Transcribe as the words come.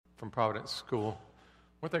from Providence School.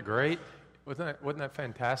 Wasn't that great? Wasn't that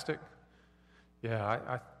fantastic?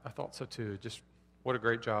 Yeah, I thought so too. Just what a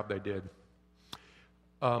great job they did.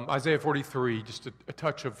 Isaiah 43, just a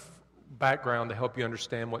touch of background to help you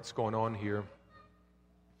understand what's going on here.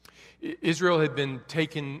 Israel had been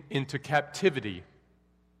taken into captivity,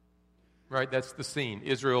 right? That's the scene.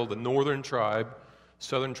 Israel, the northern tribe,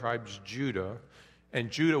 southern tribe's Judah,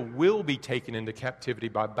 and Judah will be taken into captivity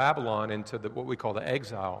by Babylon into what we call the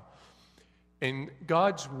exile. And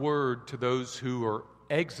God's word to those who are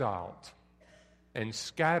exiled and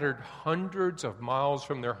scattered hundreds of miles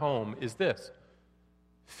from their home is this: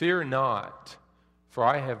 fear not, for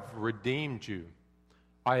I have redeemed you.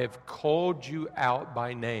 I have called you out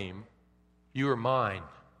by name. You are mine.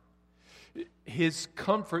 His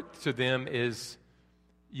comfort to them is,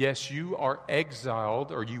 yes, you are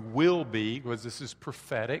exiled, or you will be, because this is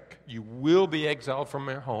prophetic. You will be exiled from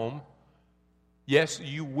your home. Yes,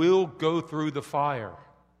 you will go through the fire,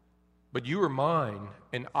 but you are mine,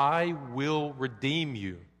 and I will redeem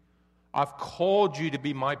you. I've called you to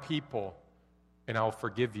be my people, and I'll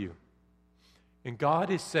forgive you. And God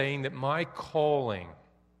is saying that my calling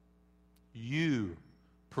you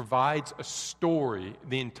provides a story,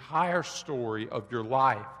 the entire story of your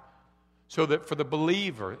life, so that for the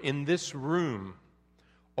believer in this room,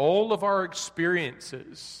 all of our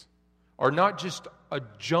experiences are not just a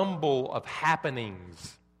jumble of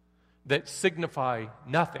happenings that signify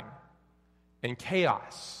nothing and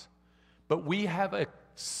chaos, but we have a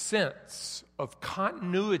sense of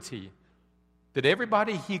continuity that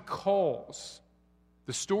everybody he calls,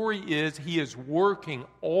 the story is he is working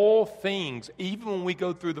all things, even when we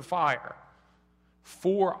go through the fire,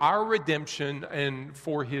 for our redemption and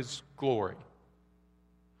for his glory.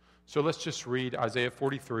 So let's just read Isaiah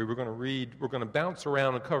 43. We're going to bounce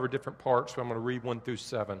around and cover different parts, so I'm going to read 1 through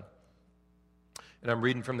 7. And I'm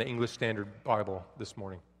reading from the English Standard Bible this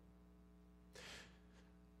morning.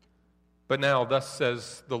 But now, thus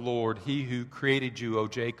says the Lord, he who created you, O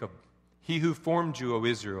Jacob, he who formed you, O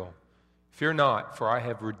Israel, fear not, for I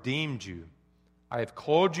have redeemed you. I have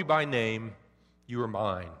called you by name, you are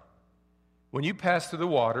mine. When you pass through the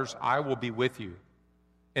waters, I will be with you.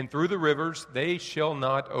 And through the rivers, they shall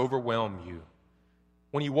not overwhelm you.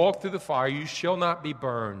 When you walk through the fire, you shall not be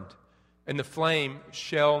burned, and the flame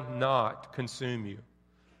shall not consume you.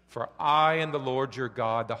 For I am the Lord your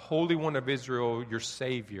God, the Holy One of Israel, your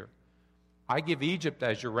Savior. I give Egypt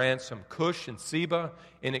as your ransom, Cush and Seba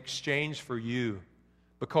in exchange for you.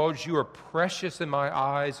 Because you are precious in my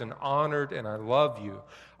eyes and honored, and I love you.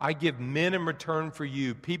 I give men in return for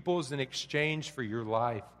you, peoples in exchange for your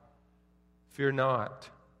life. Fear not,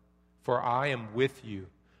 for I am with you.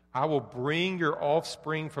 I will bring your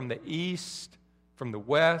offspring from the east, from the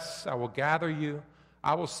west. I will gather you.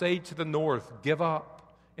 I will say to the north, give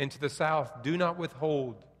up, and to the south, do not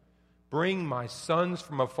withhold. Bring my sons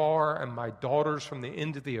from afar and my daughters from the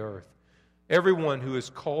end of the earth. Everyone who is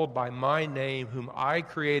called by my name, whom I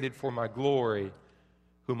created for my glory,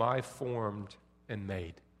 whom I formed and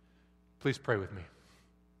made. Please pray with me.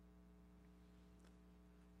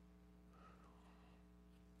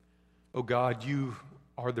 Oh God, you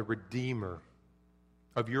are the Redeemer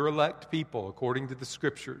of your elect people, according to the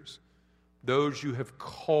Scriptures, those you have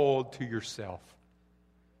called to yourself.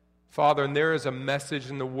 Father, and there is a message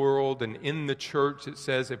in the world and in the church that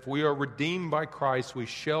says if we are redeemed by Christ, we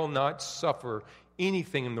shall not suffer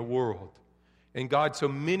anything in the world. And God, so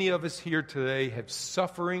many of us here today have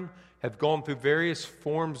suffering, have gone through various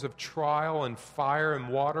forms of trial and fire and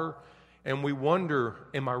water, and we wonder,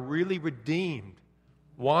 am I really redeemed?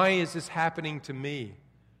 Why is this happening to me?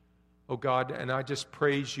 Oh God, and I just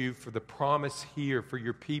praise you for the promise here for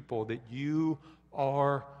your people that you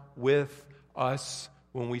are with us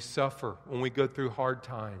when we suffer, when we go through hard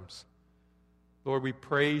times. Lord, we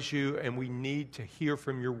praise you, and we need to hear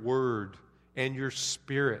from your word and your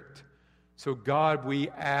Spirit. So God, we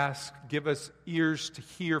ask, give us ears to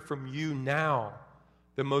hear from you now,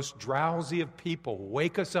 the most drowsy of people.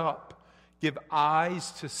 Wake us up. Give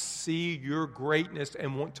eyes to see your greatness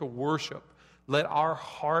and want to worship. Let our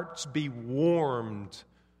hearts be warmed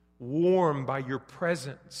by your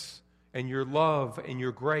presence and your love and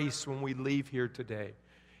your grace when we leave here today.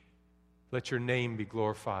 Let your name be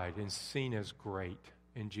glorified and seen as great.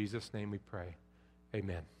 In Jesus' name we pray.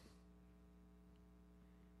 Amen.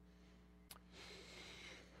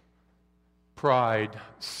 Pride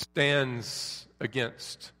stands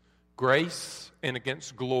against grace and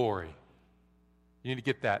against glory. You need to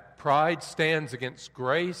get that. Pride stands against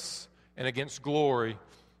grace and against glory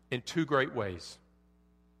in two great ways.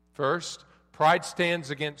 First, pride stands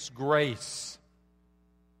against grace.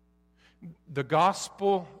 The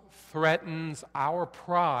gospel threatens our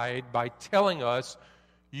pride by telling us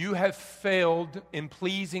you have failed in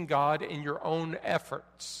pleasing God in your own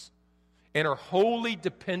efforts and are wholly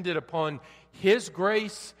dependent upon His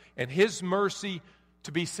grace and His mercy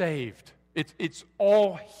to be saved. It's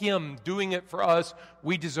all Him doing it for us.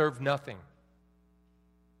 We deserve nothing.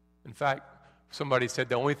 In fact, somebody said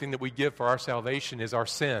the only thing that we give for our salvation is our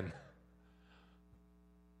sin.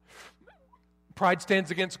 Pride stands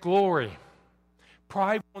against glory.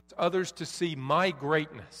 Pride wants others to see my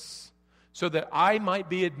greatness so that I might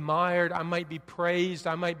be admired, I might be praised,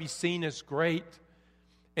 I might be seen as great.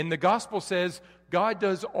 And the gospel says God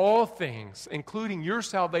does all things, including your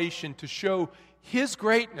salvation, to show His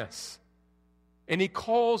greatness. And He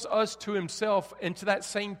calls us to Himself into that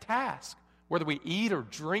same task, whether we eat or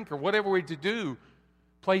drink or whatever we're to do,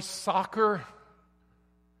 play soccer,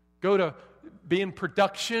 go to be in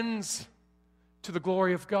productions, to the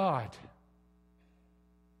glory of God.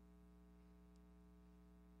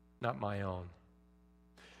 Not my own.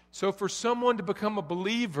 So for someone to become a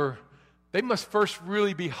believer, they must first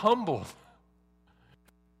really be humbled.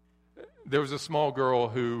 There was a small girl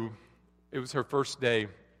who, it was her first day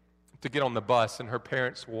to get on the bus, and her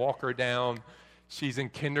parents walk her down. She's in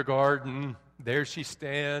kindergarten. There she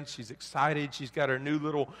stands. She's excited. She's got her new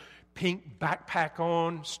little pink backpack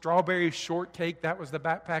on. Strawberry shortcake. That was the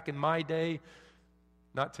backpack in my day.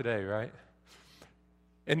 Not today, right?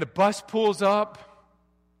 And the bus pulls up.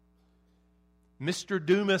 Mr.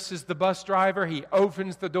 Dumas is the bus driver. He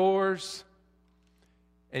opens the doors.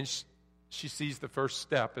 And she sees the first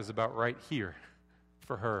step is about right here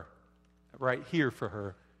for her. Right here for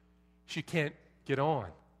her. She can't get on.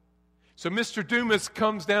 So Mr. Dumas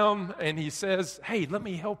comes down and he says, "Hey, let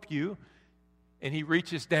me help you." And he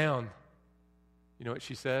reaches down. You know what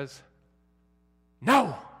she says?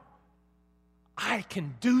 "No, I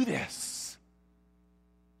can do this."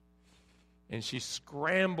 And she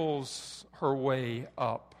scrambles her way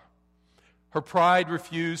up. Her pride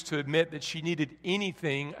refused to admit that she needed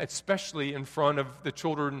anything, especially in front of the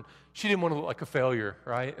children. She didn't want to look like a failure,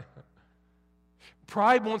 right?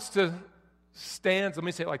 Pride wants to stand, let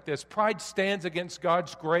me say it like this. Pride stands against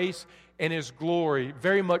God's grace and His glory,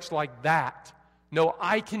 very much like that. No,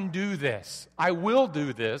 I can do this. I will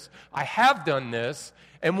do this. I have done this.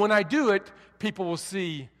 And when I do it, people will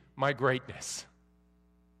see my greatness.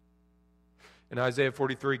 In Isaiah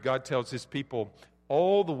 43, God tells His people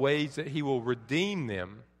all the ways that He will redeem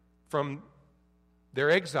them from their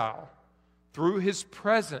exile. Through His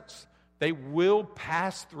presence, they will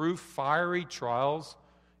pass through fiery trials,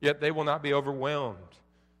 yet they will not be overwhelmed.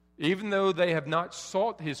 Even though they have not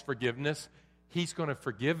sought His forgiveness, He's going to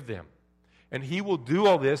forgive them. And He will do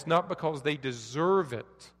all this not because they deserve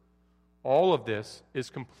it. All of this is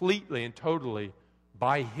completely and totally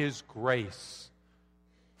by His grace,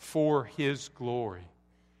 for His glory.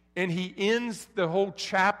 And He ends the whole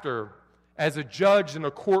chapter as a judge in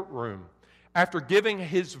a courtroom. After giving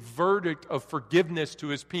His verdict of forgiveness to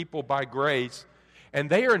His people by grace, and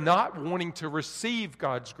they are not wanting to receive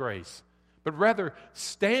God's grace, but rather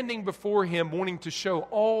standing before Him wanting to show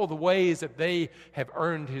all the ways that they have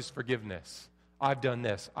earned His forgiveness. I've done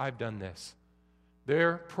this, I've done this.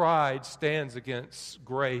 Their pride stands against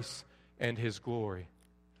grace and His glory.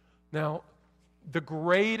 Now, the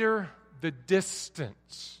greater the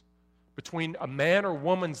distance between a man or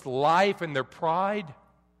woman's life and their pride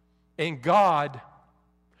and God,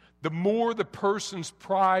 the more the person's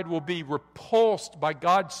pride will be repulsed by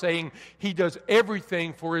God saying He does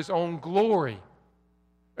everything for His own glory.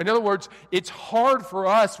 In other words, it's hard for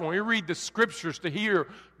us when we read the Scriptures to hear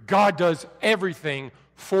God does everything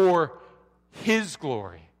for His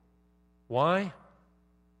glory. Why?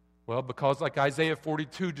 Well, because like Isaiah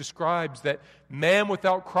 42 describes, that man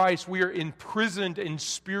without Christ, we are imprisoned in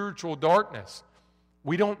spiritual darkness.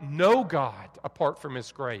 We don't know God apart from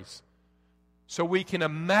His grace. So we can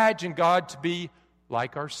imagine God to be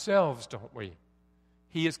like ourselves, don't we?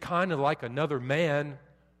 He is kind of like another man,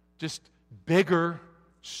 just bigger,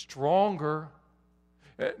 stronger.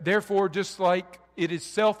 Therefore, just like it is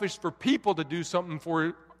selfish for people to do something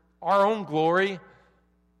for our own glory,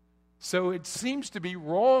 so it seems to be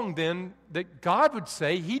wrong then that God would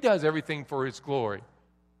say He does everything for His glory.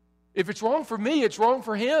 If it's wrong for me, it's wrong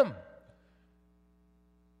for Him.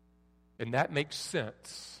 And that makes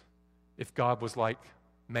sense if God was like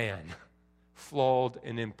man, flawed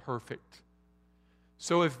and imperfect.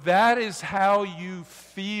 So if that is how you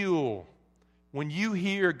feel when you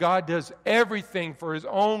hear God does everything for His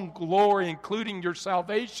own glory, including your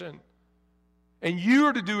salvation, and you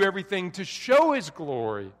are to do everything to show His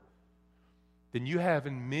glory, then you have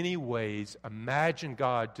in many ways imagined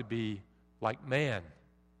God to be like man,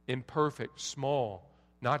 imperfect, small,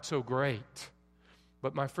 not so great.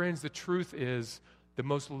 But my friends, the truth is, the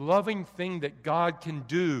most loving thing that God can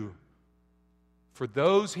do for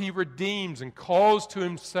those He redeems and calls to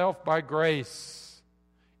Himself by grace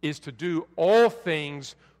is to do all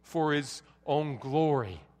things for His own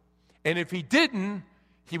glory. And if He didn't,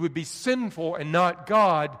 He would be sinful and not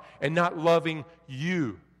God and not loving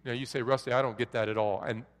you. Now you say, Rusty, I don't get that at all.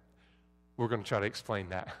 And we're going to try to explain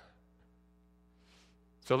that.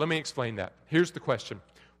 So let me explain that. Here's the question.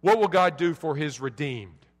 What will God do for His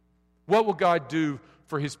redeemed? What will God do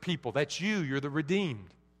for His people? That's you. You're the redeemed,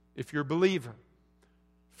 if you're a believer.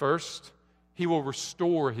 First, He will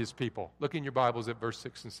restore His people. Look in your Bibles at verse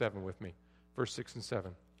 6 and 7 with me. Verse 6 and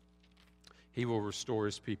 7. He will restore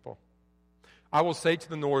His people. I will say to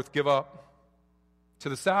the north, give up. To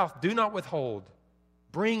the south, do not withhold.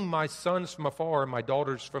 Bring my sons from afar and my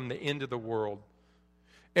daughters from the end of the world.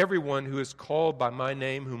 Everyone who is called by my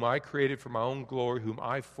name, whom I created for my own glory, whom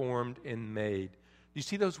I formed and made. Do you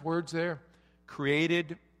see those words there?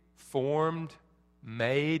 Created, formed,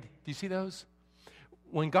 made. Do you see those?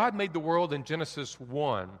 When God made the world in Genesis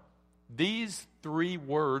 1, these three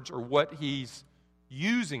words are what He's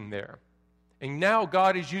using there. And now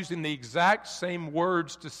God is using the exact same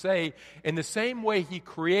words to say, in the same way He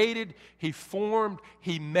created, He formed,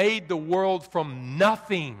 He made the world from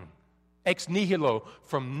nothing. Ex nihilo,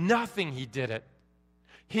 from nothing He did it.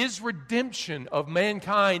 His redemption of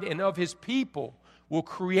mankind and of His people will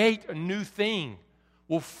create a new thing,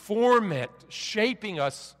 will form it, shaping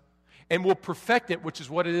us, and will perfect it, which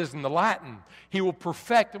is what it is in the Latin. He will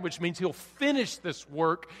perfect it, which means He'll finish this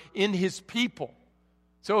work in His people.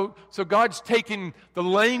 So God's taking the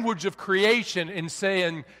language of creation and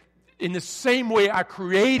saying, in the same way I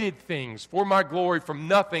created things for my glory from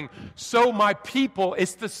nothing, so my people,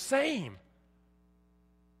 it's the same.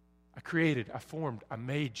 I created, I formed, I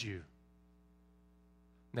made you.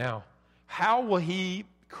 Now, how will He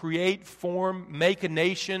create, form, make a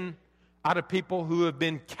nation out of people who have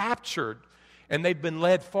been captured and they've been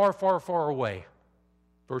led far, far, far away?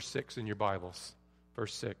 Verse 6 in your Bibles.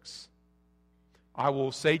 Verse 6. I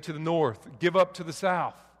will say to the north, give up to the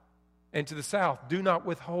south, and to the south, do not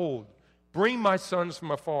withhold. Bring my sons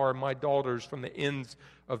from afar and my daughters from the ends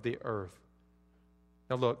of the earth.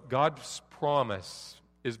 Now look, God's promise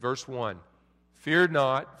is verse 1. Fear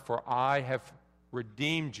not, for I have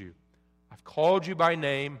redeemed you. I've called you by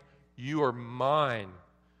name. You are mine.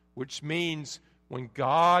 Which means when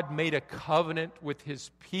God made a covenant with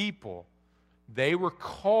His people, they were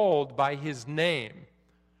called by His name.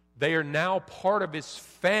 They are now part of His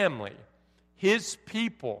family, His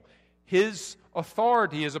people. His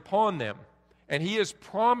authority is upon them. And He has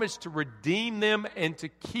promised to redeem them and to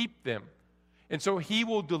keep them. And so He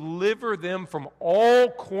will deliver them from all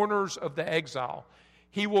corners of the exile.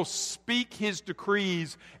 He will speak His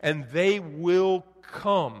decrees and they will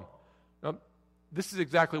come. Now, this is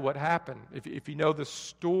exactly what happened. If you know the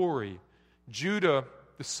story, Judah,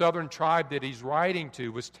 the southern tribe that he's writing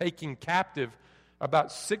to, was taken captive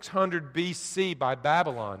about 600 BC by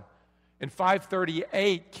Babylon. In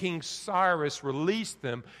 538, King Cyrus released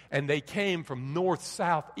them, and they came from north,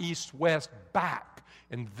 south, east, west, back.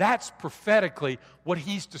 And that's prophetically what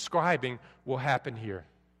he's describing will happen here.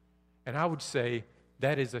 And I would say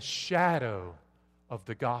that is a shadow of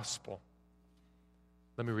the gospel.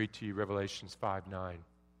 Let me read to you Revelations 5:9.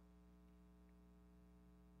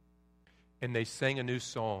 And they sang a new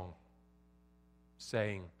song,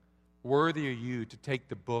 saying, worthy are you to take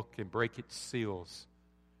the book and break its seals.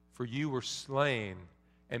 For you were slain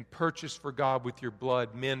and purchased for God with your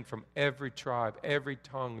blood men from every tribe, every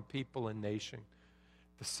tongue, people, and nation.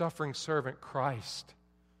 The suffering servant Christ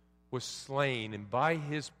was slain, and by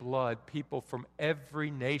His blood people from every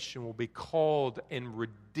nation will be called and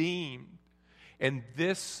redeemed. And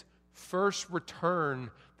this first return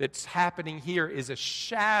that's happening here is a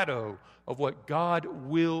shadow of what God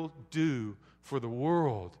will do for the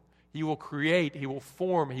world. He will create, He will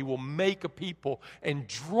form, He will make a people and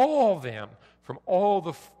draw them from all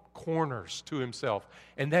the corners to Himself.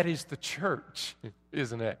 And that is the church,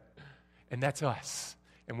 isn't it? And that's us,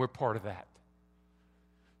 and we're part of that.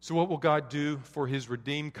 So what will God do for His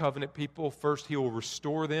redeemed covenant people? First, He will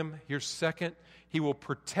restore them. Here's second, He will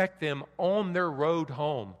protect them on their road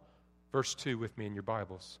home. Verse 2 with me in your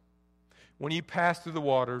Bibles. When you pass through the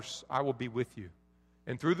waters, I will be with you.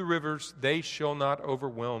 And through the rivers, they shall not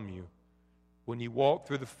overwhelm you. When you walk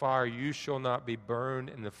through the fire, you shall not be burned,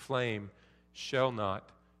 and the flame shall not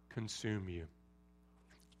consume you.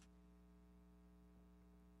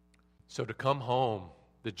 So to come home,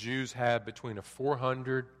 the Jews had between a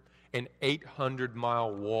 400 and 800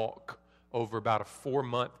 mile walk over about a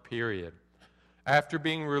 4-month period after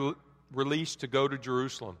being released to go to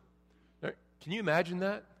Jerusalem. Now, can you imagine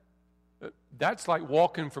that? That's like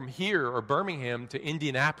walking from here or Birmingham to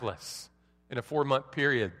Indianapolis in a 4-month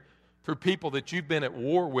period through people that you've been at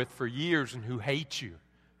war with for years and who hate you,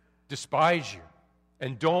 despise you,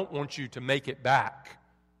 and don't want you to make it back.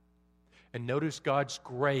 And notice God's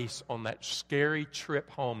grace on that scary trip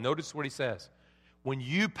home. Notice what he says. When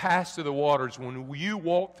you pass through the waters, when you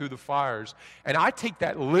walk through the fires, and I take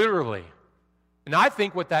that literally. And I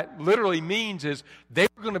think what that literally means is they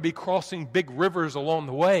were going to be crossing big rivers along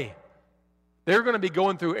the way. They were going to be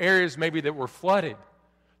going through areas maybe that were flooded.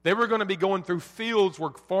 They were going to be going through fields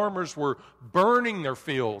where farmers were burning their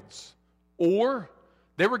fields. Or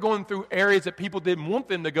they were going through areas that people didn't want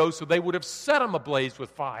them to go, so they would have set them ablaze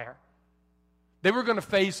with fire. They were going to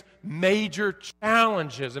face major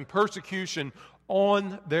challenges and persecution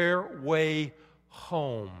on their way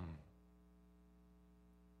home.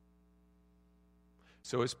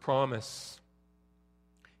 So his promise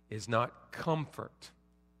is not comfort.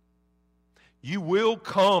 You will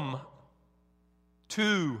come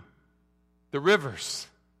to the rivers.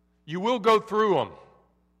 You will go through them.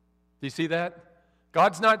 Do you see that?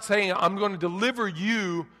 God's not saying, I'm going to deliver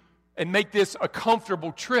you and make this a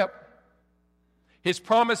comfortable trip. His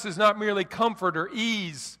promise is not merely comfort or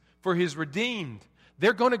ease for his redeemed.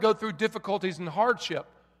 They're going to go through difficulties and hardship.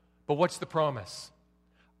 But what's the promise?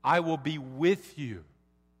 I will be with you.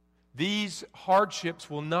 These hardships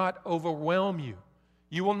will not overwhelm you.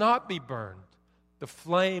 You will not be burned. The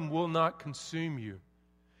flame will not consume you.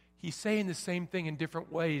 He's saying the same thing in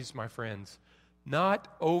different ways, my friends. Not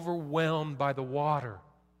overwhelmed by the water,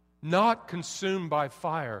 not consumed by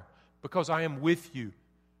fire, because I am with you.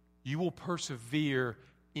 You will persevere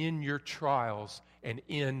in your trials and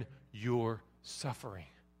in your suffering.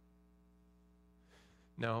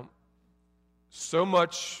 Now, so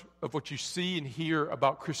much of what you see and hear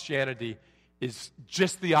about Christianity is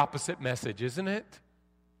just the opposite message, isn't it?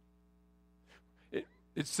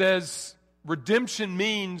 It says redemption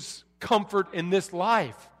means comfort in this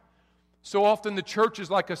life. So often the church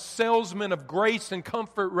is like a salesman of grace and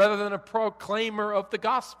comfort rather than a proclaimer of the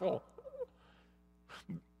gospel.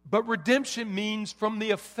 But redemption means from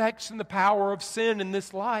the effects and the power of sin in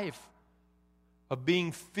this life, of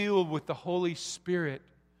being filled with the Holy Spirit,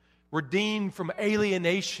 redeemed from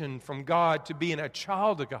alienation from God to being a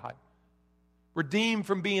child of God, redeemed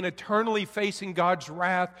from being eternally facing God's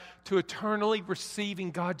wrath to eternally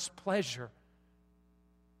receiving God's pleasure.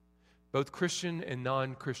 Both Christian and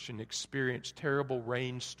non-Christian experience terrible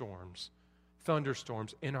rainstorms,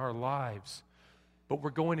 thunderstorms in our lives, but we're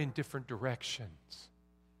going in different directions.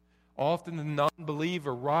 Often the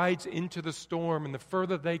non-believer rides into the storm, and the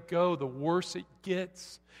further they go, the worse it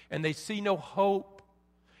gets, and they see no hope.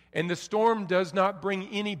 And the storm does not bring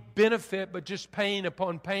any benefit, but just pain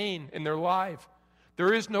upon pain in their life.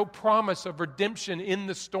 There is no promise of redemption in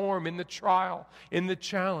the storm, in the trial, in the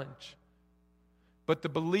challenge. But the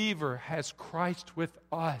believer has Christ with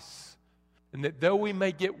us, and that though we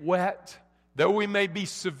may get wet, though we may be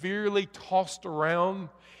severely tossed around,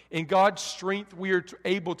 in God's strength, we are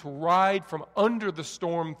able to ride from under the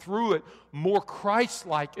storm through it. More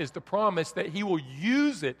Christ-like is the promise that He will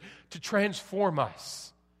use it to transform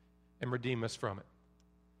us and redeem us from it.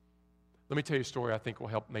 Let me tell you a story I think will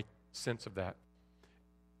help make sense of that.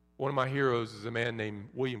 One of my heroes is a man named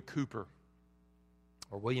William Cowper,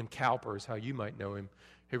 or William Cowper is how you might know him.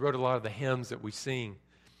 He wrote a lot of the hymns that we sing.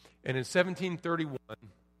 And in 1731,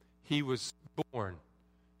 he was born.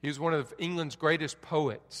 He was one of England's greatest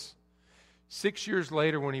poets. 6 years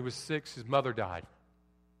later, when he was 6, his mother died.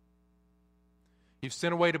 He was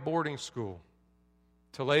sent away to boarding school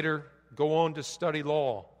to later go on to study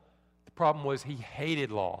law. The problem was he hated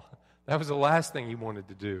law. That was the last thing he wanted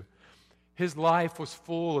to do. His life was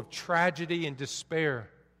full of tragedy and despair.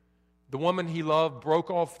 The woman he loved broke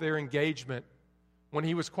off their engagement. When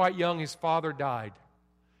he was quite young, his father died.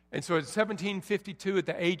 And so at 1752, at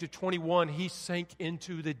the age of 21, he sank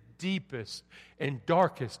into the deepest and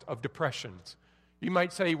darkest of depressions. You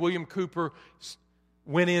might say William Cowper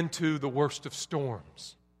went into the worst of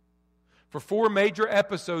storms. For 4 major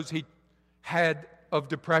episodes he had of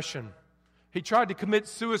depression. He tried to commit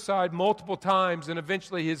suicide multiple times, and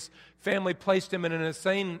eventually his family placed him in an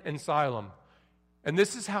insane asylum. And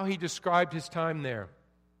this is how he described his time there.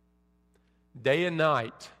 Day and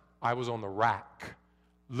night, I was on the rack.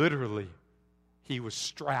 Literally, he was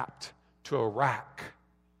strapped to a rack.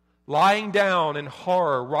 Lying down in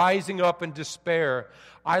horror, rising up in despair,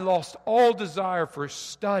 I lost all desire for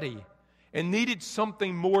study and needed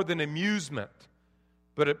something more than amusement.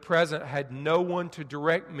 but at present had no one to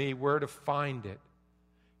direct me where to find it.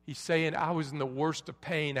 He's saying, I was in the worst of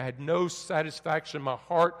pain. I had no satisfaction. My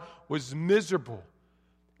heart was miserable.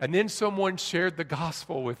 And then someone shared the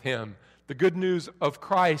gospel with him, the good news of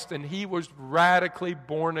Christ, and he was radically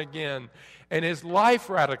born again. And his life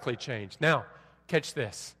radically changed. Now, catch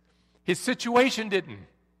this. His situation didn't.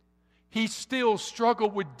 He still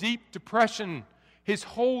struggled with deep depression. His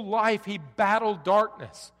whole life he battled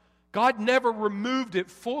darkness. God never removed it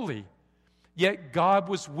fully. Yet God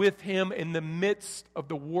was with him in the midst of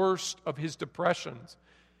the worst of his depressions.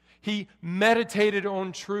 He meditated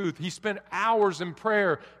on truth. He spent hours in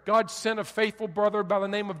prayer. God sent a faithful brother by the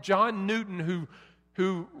name of John Newton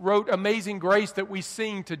who wrote Amazing Grace that we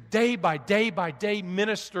sing to day by day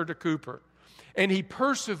minister to Cooper. And he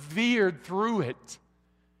persevered through it.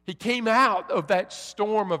 He came out of that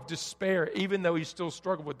storm of despair, even though he still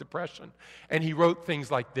struggled with depression. And he wrote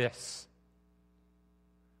things like this.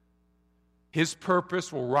 His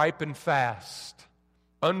purpose will ripen fast,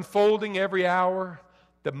 unfolding every hour.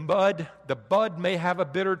 The bud may have a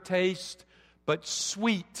bitter taste, but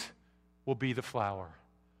sweet will be the flower.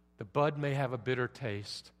 The bud may have a bitter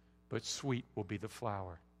taste, but sweet will be the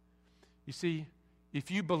flower. You see,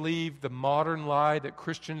 if you believe the modern lie that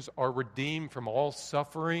Christians are redeemed from all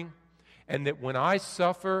suffering, and that when I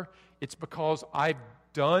suffer, it's because I've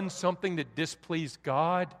done something that displeased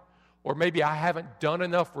God, or maybe I haven't done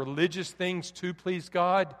enough religious things to please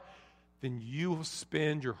God, then you will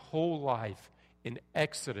spend your whole life in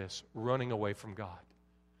Exodus running away from God.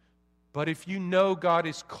 But if you know God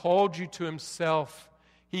has called you to himself,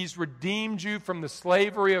 he's redeemed you from the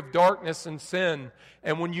slavery of darkness and sin,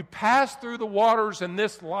 and when you pass through the waters in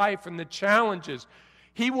this life and the challenges,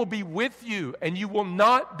 he will be with you, and you will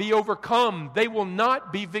not be overcome. They will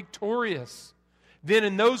not be victorious. Then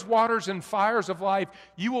in those waters and fires of life,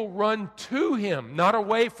 you will run to him, not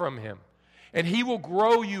away from him. And he will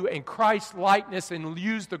grow you in Christ's likeness and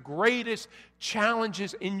use the greatest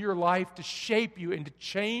challenges in your life to shape you and to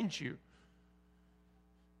change you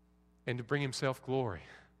and to bring himself glory.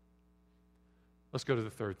 Let's go to the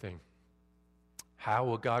third thing. How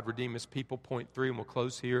will God redeem his people? Point 3, and we'll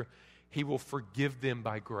close here. He will forgive them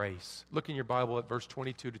by grace. Look in your Bible at verse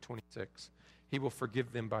 22 to 26. He will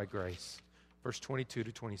forgive them by grace. Verse 22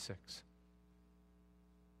 to 26.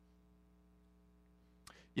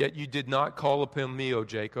 Yet you did not call upon me, O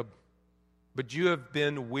Jacob, but you have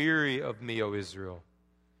been weary of me, O Israel.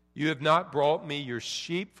 You have not brought me your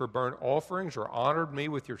sheep for burnt offerings or honored me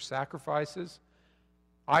with your sacrifices.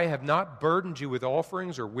 I have not burdened you with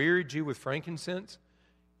offerings or wearied you with frankincense.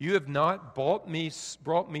 You have not brought me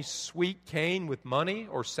sweet cane with money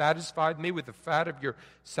or satisfied me with the fat of your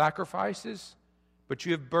sacrifices. But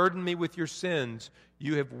you have burdened me with your sins.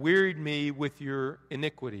 You have wearied me with your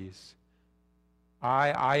iniquities.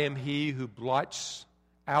 I am he who blots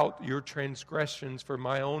out your transgressions for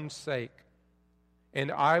my own sake,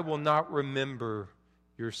 and I will not remember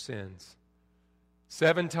your sins.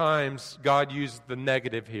 7 times God used the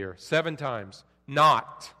negative here. 7 times.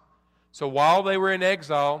 Not. So while they were in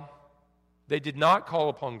exile, they did not call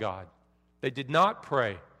upon God. They did not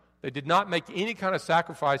pray. They did not make any kind of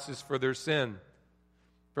sacrifices for their sin.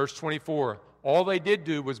 Verse 24, all they did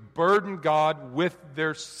do was burden God with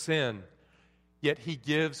their sin. Yet he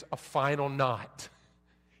gives a final not.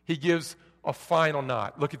 He gives a final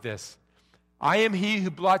not. Look at this. I am he who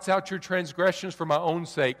blots out your transgressions for my own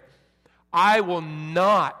sake. I will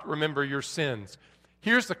not remember your sins.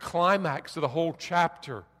 Here's the climax of the whole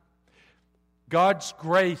chapter. God's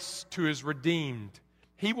grace to his redeemed.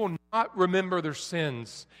 He will not remember their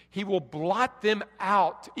sins. He will blot them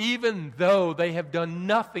out, even though they have done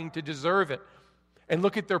nothing to deserve it. And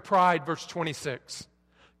look at their pride, verse 26.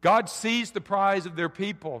 God sees the pride of their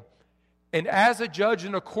people. And as a judge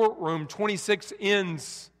in a courtroom, 26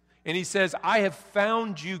 ends, and he says, I have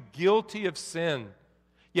found you guilty of sin,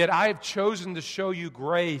 yet I have chosen to show you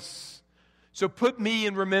grace. So put me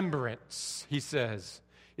in remembrance, he says.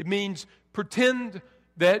 It means pretend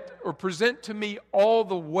that, or present to me all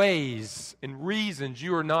the ways and reasons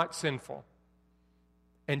you are not sinful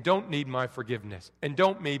and don't need my forgiveness and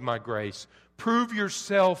don't need my grace. Prove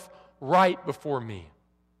yourself right before me.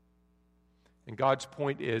 And God's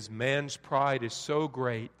point is, man's pride is so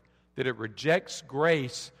great that it rejects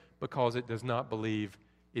grace because it does not believe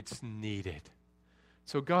it's needed.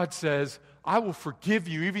 So God says, I will forgive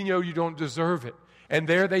you even though you don't deserve it. And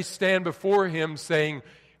there they stand before him saying,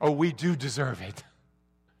 oh, we do deserve it.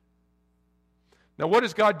 Now, what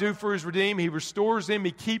does God do for his redeemed? He restores them,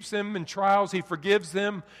 he keeps them in trials, he forgives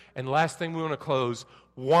them. And last thing we want to close,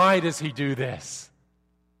 why does he do this?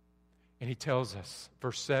 And he tells us,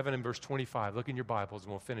 verse 7 and verse 25, look in your Bibles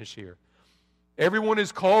and we'll finish here. Everyone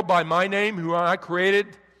is called by my name who I created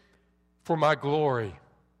for my glory.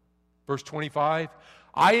 Verse 25,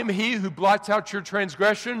 I am he who blots out your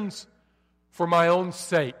transgressions for my own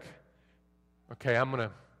sake. Okay, I'm going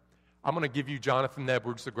to give you Jonathan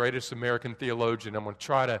Edwards, the greatest American theologian. I'm going to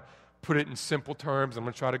try to put it in simple terms. I'm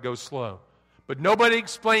going to try to go slow. But nobody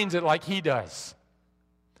explains it like he does.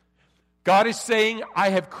 God is saying, I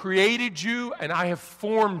have created you and I have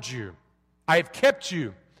formed you. I have kept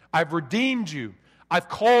you. I've redeemed you. I've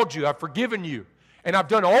called you. I've forgiven you. And I've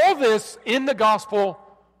done all this in the gospel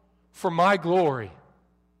for my glory,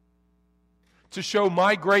 to show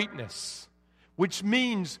my greatness, which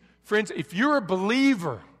means, friends, if you're a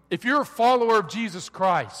believer, if you're a follower of Jesus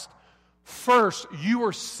Christ, first, you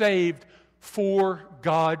are saved for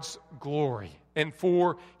God's glory and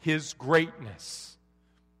for His greatness.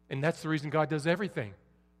 And that's the reason God does everything.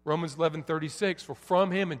 Romans 11:36, for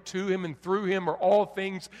from Him and to Him and through Him are all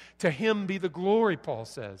things, to Him be the glory, Paul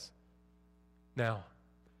says. Now,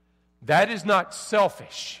 that is not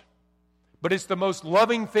selfish, but it's the most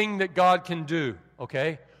loving thing that God can do,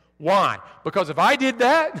 okay? Why? Because if I did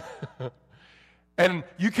that, and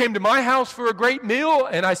you came to my house for a great meal,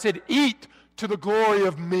 and I said, eat to the glory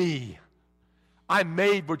of me. I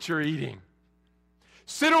made what you're eating.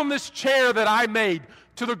 Sit on this chair that I made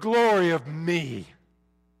to the glory of me.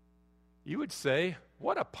 You would say,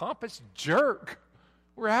 what a pompous jerk.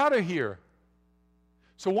 We're out of here.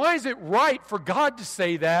 So why is it right for God to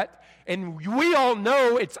say that? And we all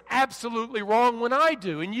know it's absolutely wrong when I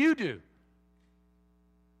do and you do.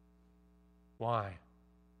 Why?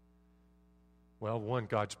 Well, one,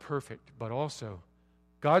 God's perfect, but also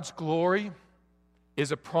God's glory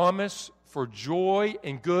is a promise for joy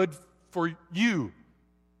and good for you. You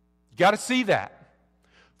got to see that.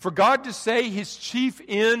 For God to say His chief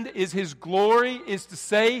end is His glory is to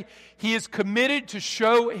say He is committed to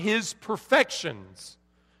show His perfections,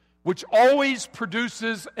 which always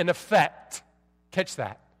produces an effect. Catch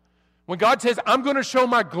that. When God says, I'm going to show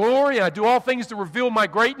my glory and I do all things to reveal my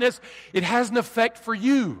greatness, it has an effect for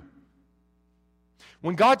you.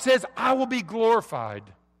 When God says, I will be glorified,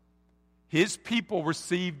 His people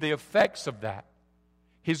receive the effects of that.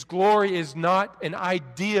 His glory is not an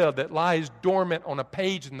idea that lies dormant on a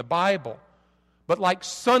page in the Bible, but like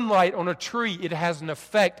sunlight on a tree, it has an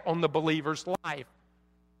effect on the believer's life.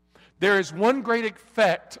 There is one great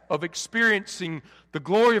effect of experiencing the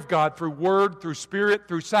glory of God through Word, through Spirit,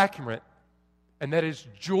 through Sacrament, and that is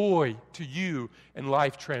joy to you and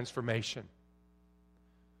life transformation.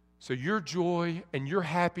 So your joy and your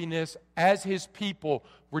happiness as His people,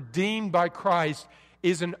 redeemed by Christ,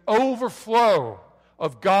 is an overflow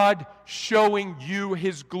of God showing you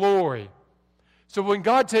His glory. So when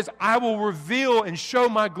God says, I will reveal and show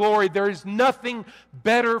my glory, there is nothing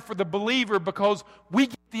better for the believer because we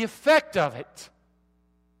get the effect of it,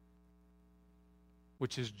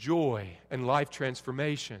 which is joy and life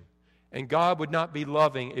transformation. And God would not be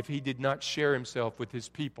loving if He did not share Himself with His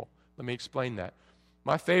people. Let me explain that.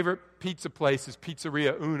 My favorite pizza place is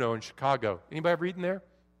Pizzeria Uno in Chicago. Anybody ever eaten there?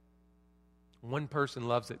 One person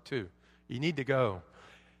loves it too. You need to go.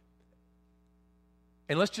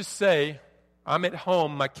 And let's just say I'm at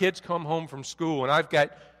home, my kids come home from school, and I've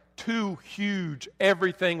got 2 huge,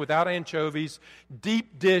 everything without anchovies,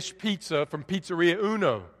 deep dish pizza from Pizzeria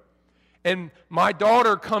Uno. And my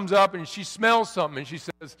daughter comes up and she smells something and she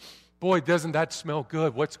says, boy, doesn't that smell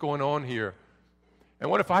good? What's going on here? And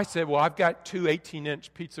what if I said, well, I've got 2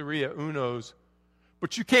 18-inch Pizzeria Unos,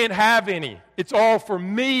 but you can't have any. It's all for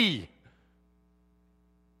me.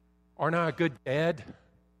 Aren't I a good dad?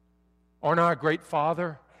 Aren't I a great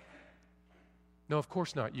father? No, of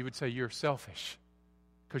course not. You would say you're selfish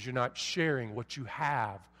because you're not sharing what you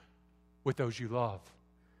have with those you love.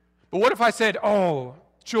 But what if I said, oh,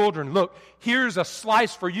 children, look, here's a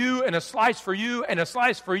slice for you and a slice for you and a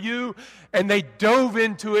slice for you, and they dove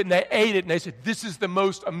into it and they ate it and they said, this is the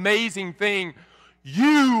most amazing thing.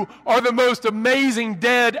 You are the most amazing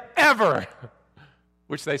dad ever,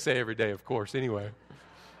 which they say every day, of course, anyway.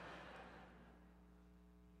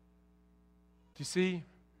 You see,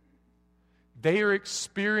 they are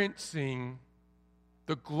experiencing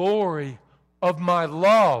the glory of my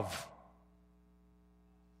love.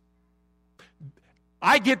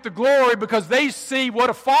 I get the glory because they see what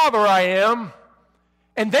a father I am,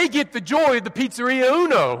 and they get the joy of the Pizzeria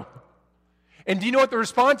Uno. And do you know what the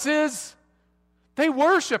response is? They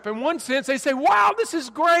worship. In one sense, they say, wow, this is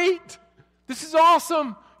great. This is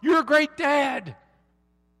awesome. You're a great dad.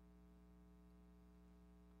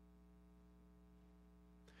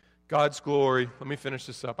 God's glory, let me finish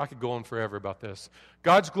this up. I could go on forever about this.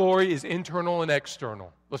 God's glory is internal and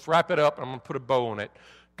external. Let's wrap it up, and I'm going to put a bow on it.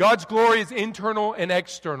 God's glory is internal and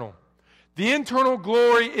external. The internal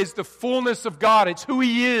glory is the fullness of God. It's who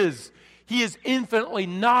He is. He is infinitely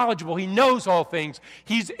knowledgeable. He knows all things.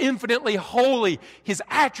 He's infinitely holy. His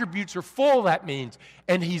attributes are full, that means.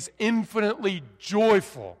 And He's infinitely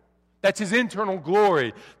joyful. That's His internal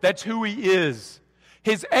glory. That's who He is.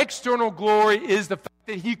 His external glory is the fact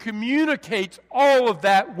that He communicates all of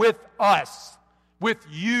that with us, with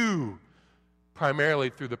you, primarily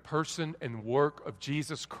through the person and work of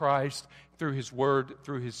Jesus Christ, through His Word,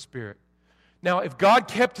 through His Spirit. Now, if God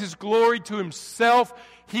kept His glory to Himself,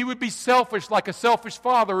 He would be selfish, like a selfish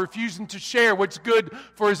father refusing to share what's good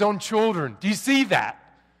for his own children. Do you see that?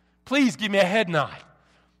 Please give me a head nod,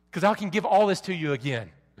 because I can give all this to you again.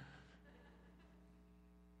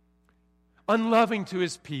 Unloving to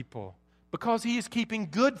His people, because He is keeping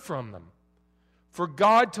good from them. For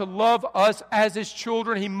God to love us as His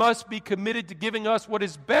children, He must be committed to giving us what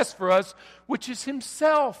is best for us, which is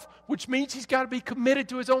Himself, which means He's got to be committed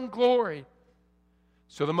to His own glory.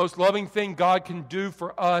 So the most loving thing God can do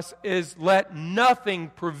for us is let nothing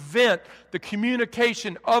prevent the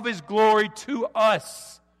communication of His glory to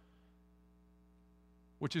us,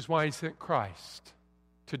 which is why He sent Christ,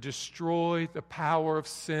 to destroy the power of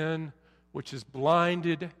sin, which has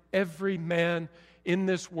blinded every man in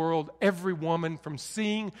this world, every woman, from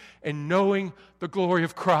seeing and knowing the glory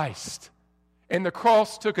of Christ. And the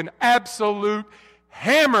cross took an absolute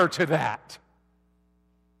hammer to that.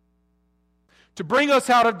 To bring us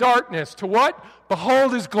out of darkness, to what?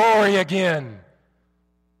 Behold His glory again.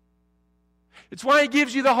 It's why He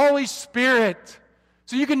gives you the Holy Spirit,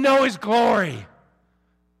 so you can know His glory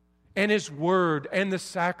and His Word and the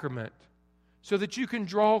sacrament, so that you can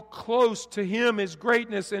draw close to Him, His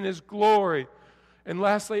greatness and His glory. And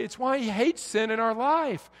lastly, it's why He hates sin in our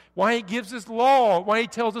life, why He gives His law, why He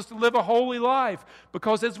tells us to live a holy life.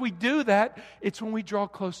 Because as we do that, it's when we draw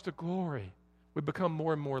close to glory. We become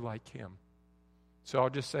more and more like Him. So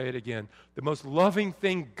I'll just say it again. The most loving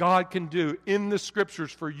thing God can do in the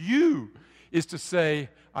Scriptures for you is to say,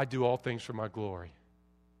 I do all things for my glory.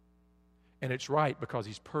 And it's right, because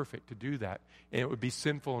He's perfect to do that. And it would be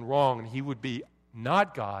sinful and wrong, and He would be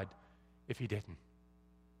not God if He didn't.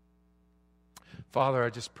 Father, I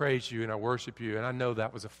just praise You and I worship You, and I know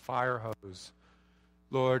that was a fire hose,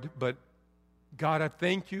 Lord, but God, I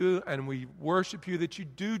thank You and we worship You that You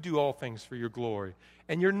do all things for Your glory.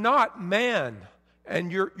 And You're not man.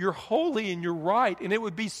 And you're holy and you're right, and it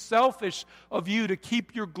would be selfish of You to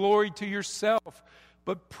keep Your glory to Yourself,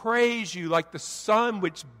 but praise You like the sun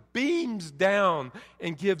which beams down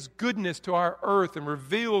and gives goodness to our earth and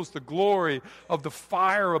reveals the glory of the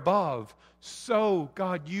fire above. So,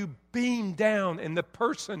 God, You beam down in the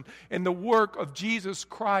person and the work of Jesus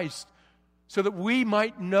Christ so that we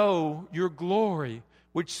might know Your glory,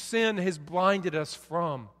 which sin has blinded us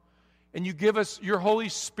from. And You give us Your Holy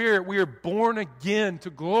Spirit. We are born again to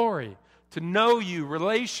glory, to know You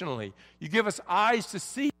relationally. You give us eyes to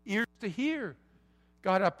see, ears to hear.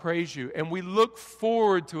 God, I praise You. And we look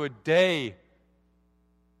forward to a day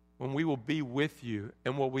when we will be with You.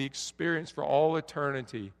 And what we experience for all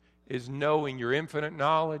eternity is knowing Your infinite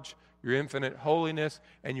knowledge, Your infinite holiness,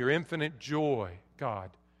 and Your infinite joy, God.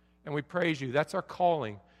 And we praise You. That's our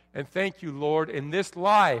calling. And thank You, Lord, in this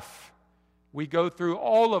life, we go through,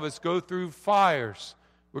 all of us go through fires.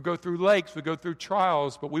 We'll go through lakes, we go through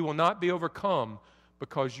trials, but we will not be overcome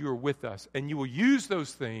because You are with us. And You will use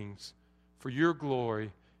those things for Your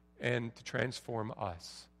glory and to transform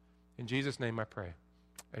us. In Jesus' name I pray.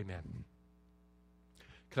 Amen.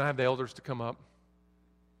 Can I have the elders to come up?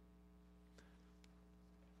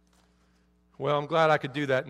 Well, I'm glad I could do that.